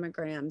 abnormal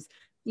mammograms,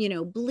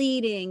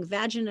 bleeding,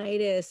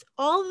 vaginitis,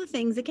 all the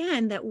things,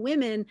 again, that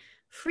women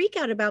freak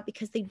out about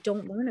because they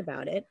don't learn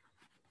about it.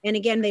 And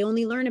again, they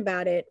only learn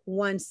about it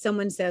once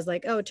someone says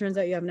like, oh, it turns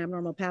out you have an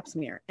abnormal pap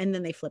smear, and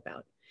then they flip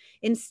out.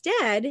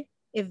 Instead,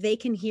 if they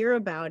can hear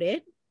about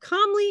it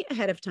calmly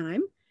ahead of time,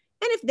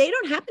 and if they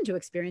don't happen to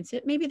experience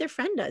it, maybe their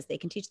friend does. They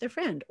can teach their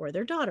friend or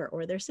their daughter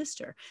or their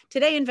sister.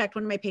 Today, in fact,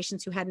 one of my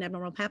patients who had an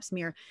abnormal pap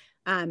smear,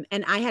 and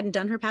I hadn't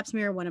done her pap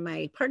smear, one of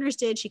my partners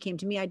did. She came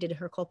to me, I did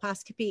her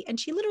colposcopy, and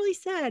she literally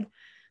said,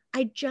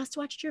 I just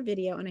watched your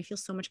video and I feel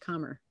so much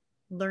calmer.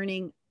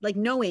 learning, like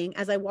knowing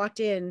as I walked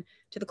in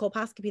to the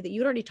colposcopy that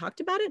you'd already talked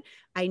about it.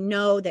 I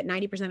know that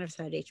 90% of us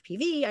had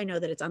HPV. I know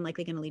that it's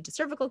unlikely going to lead to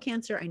cervical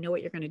cancer. I know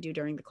what you're going to do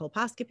during the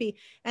colposcopy.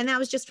 And that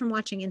was just from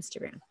watching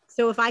Instagram.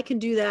 So if I can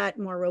do that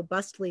more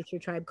robustly through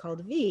Tribe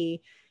Called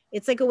V,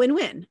 it's like a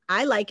win-win.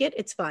 I like it.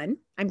 It's fun.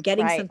 I'm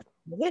getting Right. something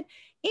with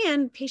it,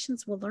 and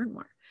patients will learn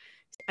more.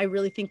 I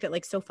really think that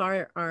like so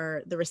far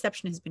the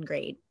reception has been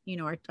great. You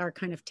know, our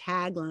kind of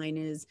tagline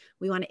is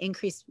we want to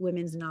increase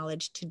women's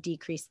knowledge to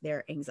decrease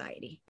their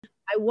anxiety.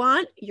 I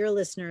want your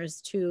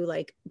listeners to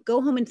like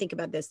go home and think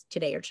about this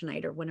today or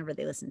tonight or whenever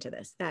they listen to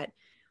this, that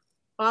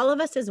all of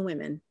us as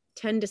women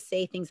tend to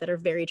say things that are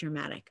very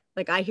dramatic.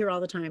 Like I hear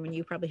all the time, and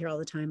you probably hear all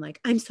the time, like,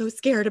 I'm so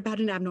scared about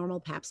an abnormal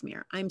pap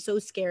smear. I'm so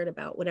scared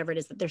about whatever it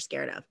is that they're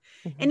scared of.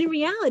 Mm-hmm. And in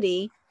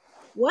reality,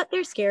 what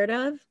they're scared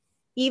of,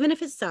 even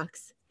if it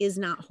sucks, is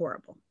not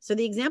horrible. So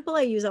the example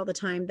I use all the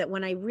time that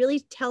when I really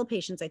tell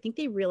patients, I think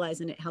they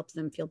realize and it helps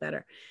them feel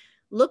better.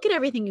 Look at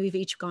everything you've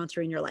each gone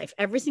through in your life.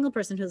 Every single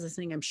person who's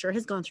listening, I'm sure,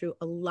 has gone through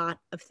a lot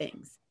of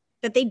things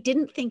that they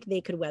didn't think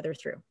they could weather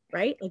through,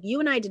 right? Like you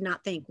and I did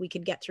not think we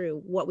could get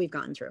through what we've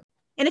gone through.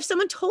 And if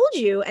someone told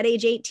you at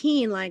age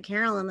 18, like,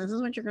 Carolyn, this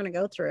is what you're going to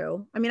go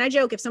through. I mean, I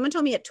joke, if someone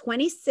told me at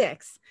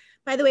 26,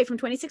 by the way, from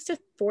 26 to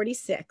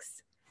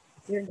 46,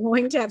 you're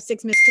going to have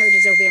 6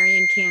 miscarriages,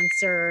 ovarian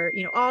cancer,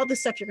 you know, all the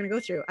stuff you're going to go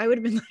through, I would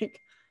have been like,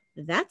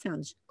 that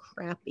sounds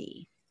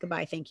crappy.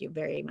 Goodbye. Thank you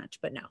very much.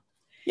 But no.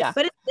 Yeah.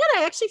 But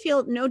instead, I actually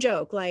feel, no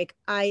joke, like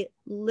I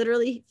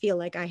literally feel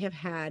like I have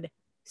had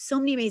so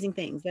many amazing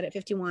things that at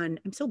 51,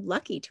 I'm so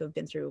lucky to have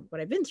been through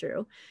what I've been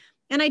through.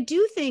 And I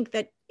do think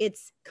that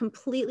it's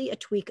completely a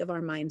tweak of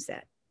our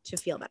mindset to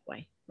feel that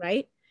way,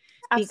 right?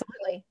 Absolutely.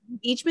 Because we've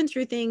each been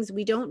through things.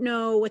 We don't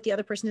know what the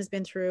other person has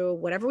been through.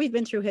 Whatever we've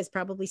been through has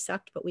probably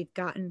sucked, but we've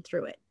gotten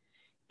through it.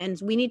 And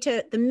we need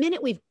to, the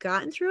minute we've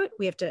gotten through it,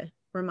 we have to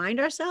remind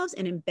ourselves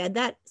and embed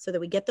that so that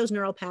we get those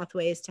neural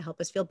pathways to help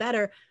us feel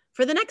better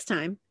for the next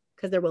time,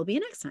 because there will be a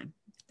next time.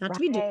 Not to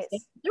be doomsday,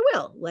 there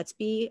will. Let's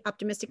be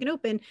optimistic and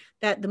open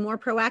that the more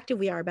proactive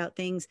we are about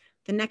things,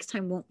 the next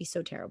time won't be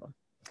so terrible.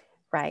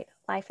 Right.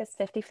 Life is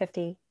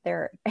 50-50.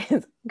 There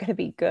is going to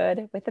be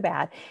good with the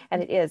bad.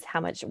 And it is how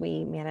much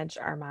we manage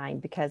our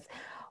mind, because,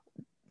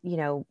 you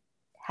know,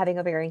 having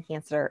ovarian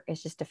cancer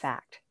is just a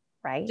fact,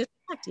 right? Just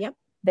a fact, yep.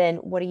 Then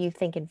what do you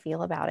think and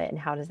feel about it? And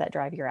how does that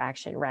drive your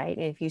action, right?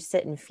 And if you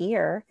sit in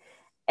fear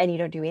and you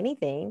don't do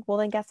anything, well,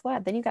 then guess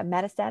what? Then you've got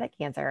metastatic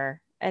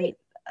cancer. And,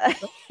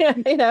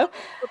 you know,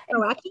 we're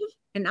proactive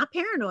and not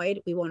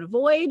paranoid. We won't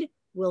avoid,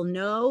 we'll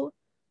know,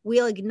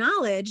 we'll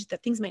acknowledge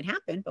that things might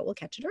happen, but we'll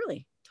catch it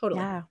early.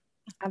 Totally. Yeah,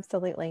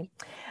 absolutely.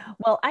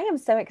 Well, I am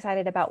so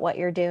excited about what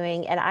you're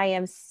doing, and I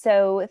am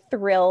so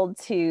thrilled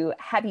to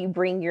have you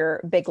bring your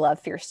Big Love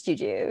Fierce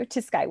Juju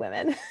to Sky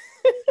Women.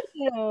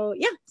 So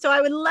yeah, so I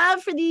would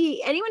love for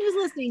anyone who's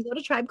listening, go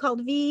to Tribe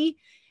Called V.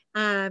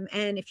 And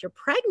if you're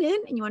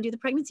pregnant and you want to do the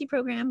pregnancy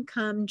program,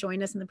 come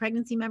join us in the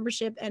pregnancy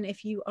membership. And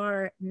if you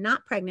are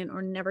not pregnant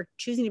or never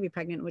choosing to be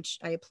pregnant, which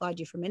I applaud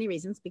you for many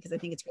reasons, because I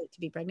think it's great to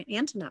be pregnant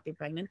and to not be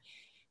pregnant,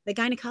 the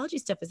gynecology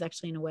stuff is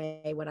actually in a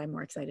way what I'm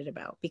more excited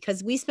about,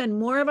 because we spend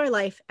more of our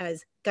life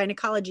as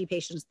gynecology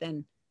patients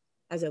than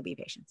as OB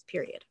patients,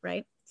 period.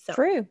 Right? So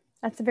True.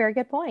 That's a very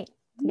good point.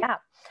 Yeah.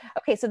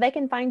 Okay. So they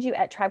can find you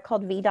at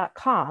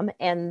tribecalledv.com,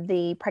 and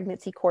the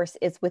pregnancy course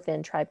is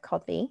within Tribe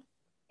Called V.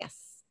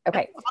 Yes.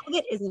 Okay. All of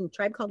it is in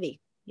Tribe Called V.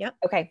 Yep.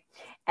 Okay.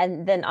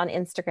 And then on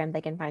Instagram, they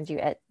can find you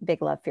at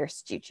Big Love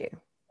Fierce Juju.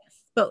 Yes.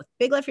 Both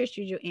Big Love Fierce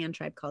Juju and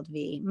Tribe Called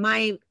V.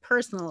 My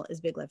personal is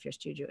Big Love Fierce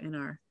Juju, and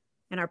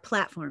our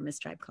platform is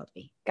Tribe Called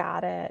V.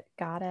 Got it.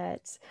 Got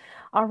it.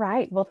 All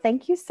right. Well,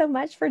 thank you so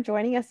much for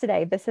joining us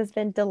today. This has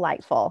been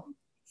delightful.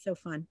 So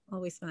fun.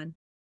 Always fun.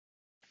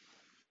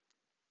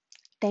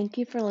 Thank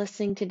you for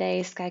listening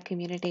today, Sky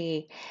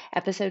Community.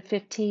 Episode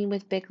 15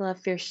 with Big Love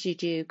Fierce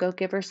Juju. Go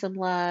give her some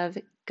love.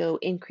 Go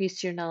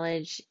increase your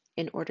knowledge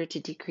in order to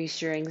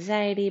decrease your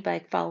anxiety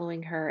by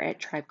following her at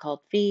Tribe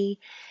Called V.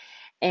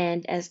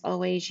 And as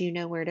always, you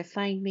know where to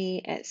find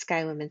me at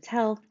Sky Women's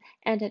Health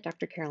and at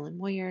Dr. Carolyn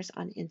Moyers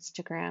on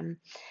Instagram.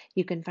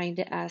 You can find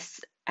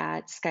us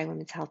at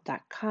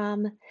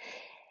skywomenshealth.com.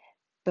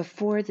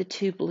 Before the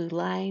 2 blue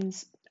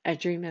lines, a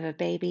dream of a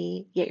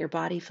baby, yet your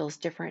body feels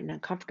different and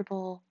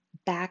uncomfortable.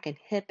 Back and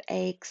hip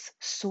aches,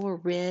 sore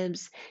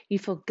ribs. You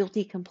feel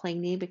guilty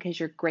complaining because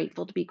you're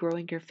grateful to be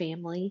growing your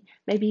family.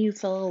 Maybe you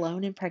feel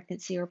alone in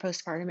pregnancy or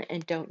postpartum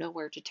and don't know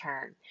where to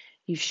turn.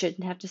 You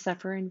shouldn't have to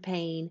suffer in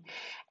pain,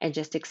 and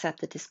just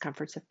accept the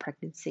discomforts of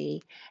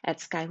pregnancy.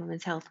 At Sky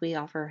Women's Health, we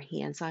offer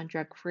hands-on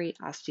drug-free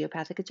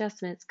osteopathic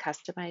adjustments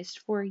customized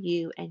for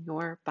you and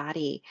your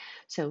body.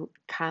 So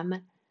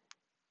come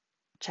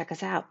check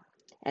us out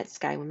at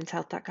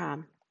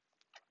skywomenshealth.com.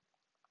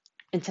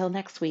 Until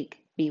next week,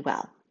 be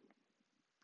well.